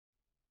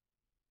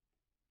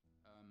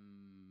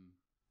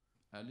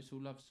A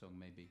little love song,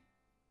 maybe.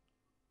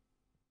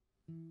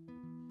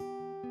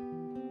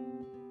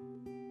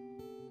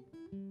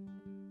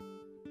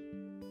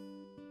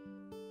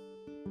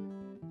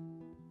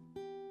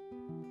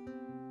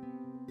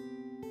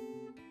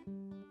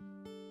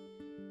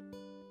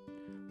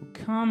 Well,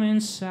 come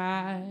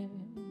inside,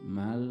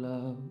 my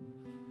love,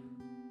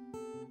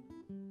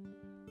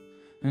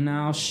 and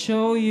I'll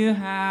show you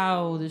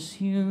how this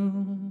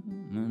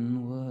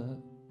human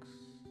works.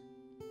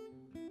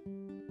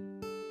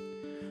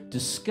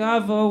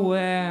 Discover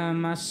where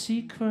my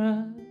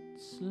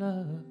secrets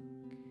lurk,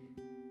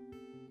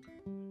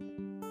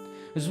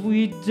 as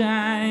we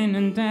dine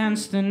and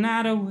dance the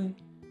night away.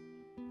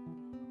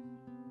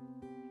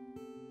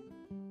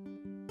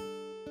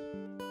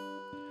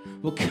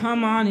 Well,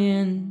 come on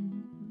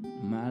in,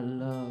 my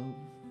love,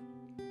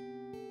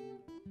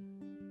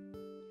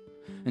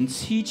 and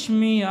teach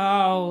me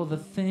all the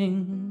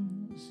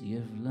things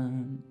you've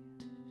learned,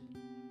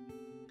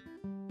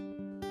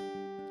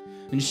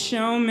 and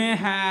show me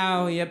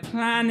how your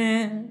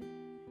planet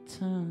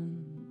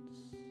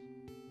turns,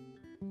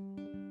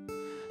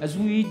 as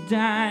we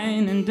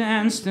dine and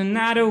dance the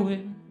night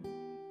away.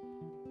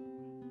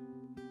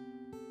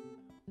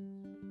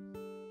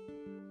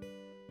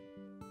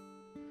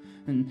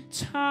 And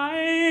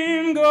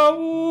time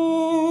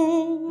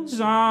goes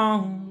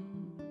on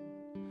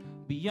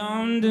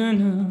beyond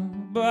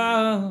and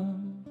above,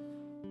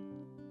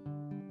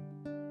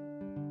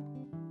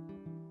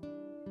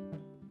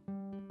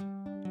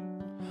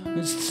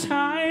 as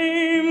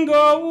time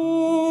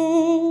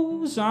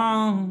goes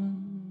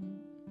on,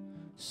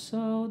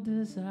 so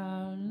does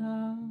our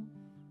love.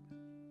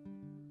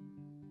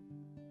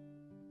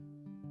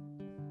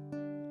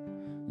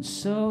 And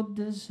so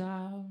does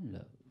our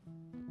love.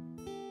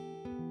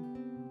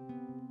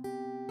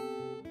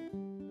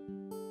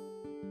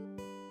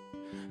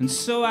 And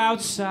so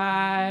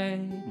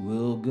outside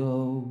we'll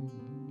go,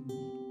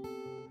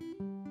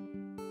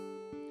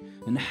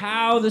 and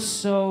how the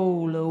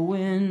solar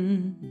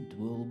wind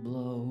will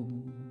blow,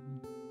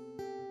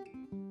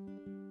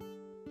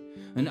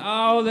 and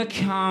all the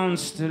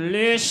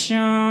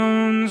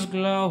constellations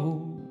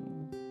glow,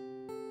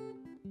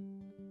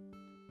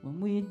 when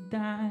we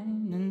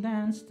dine and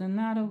dance the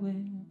night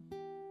away.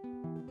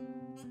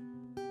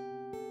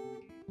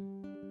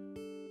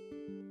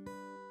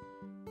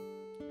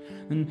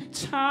 And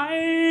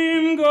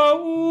time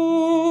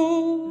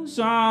goes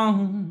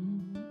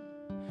on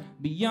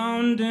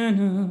beyond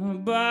and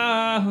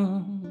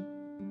above,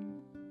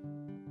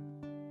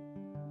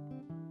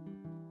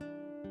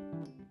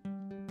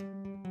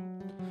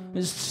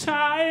 as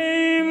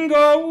time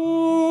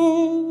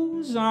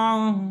goes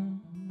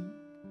on,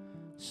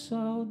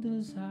 so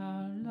does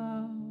our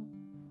love.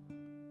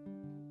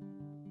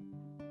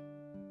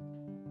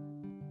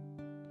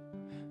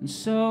 And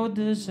so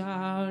does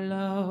our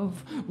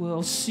love.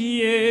 We'll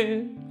see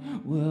it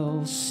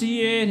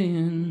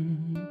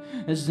in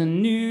as the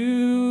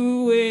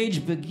new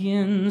age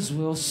begins.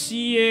 We'll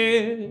see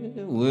it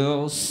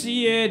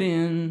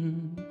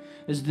in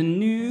as the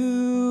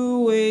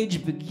new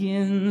age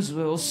begins.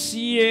 We'll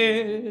see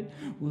it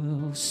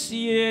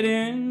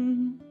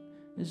in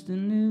as the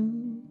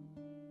new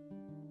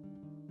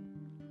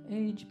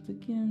age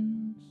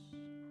begins.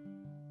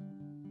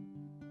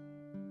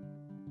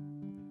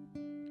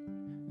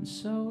 And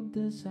so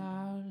does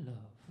our love.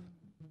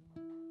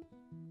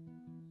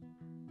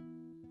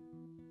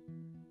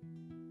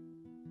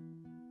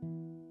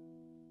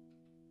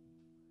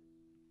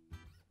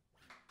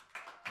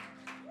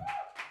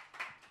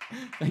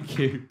 Thank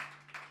you.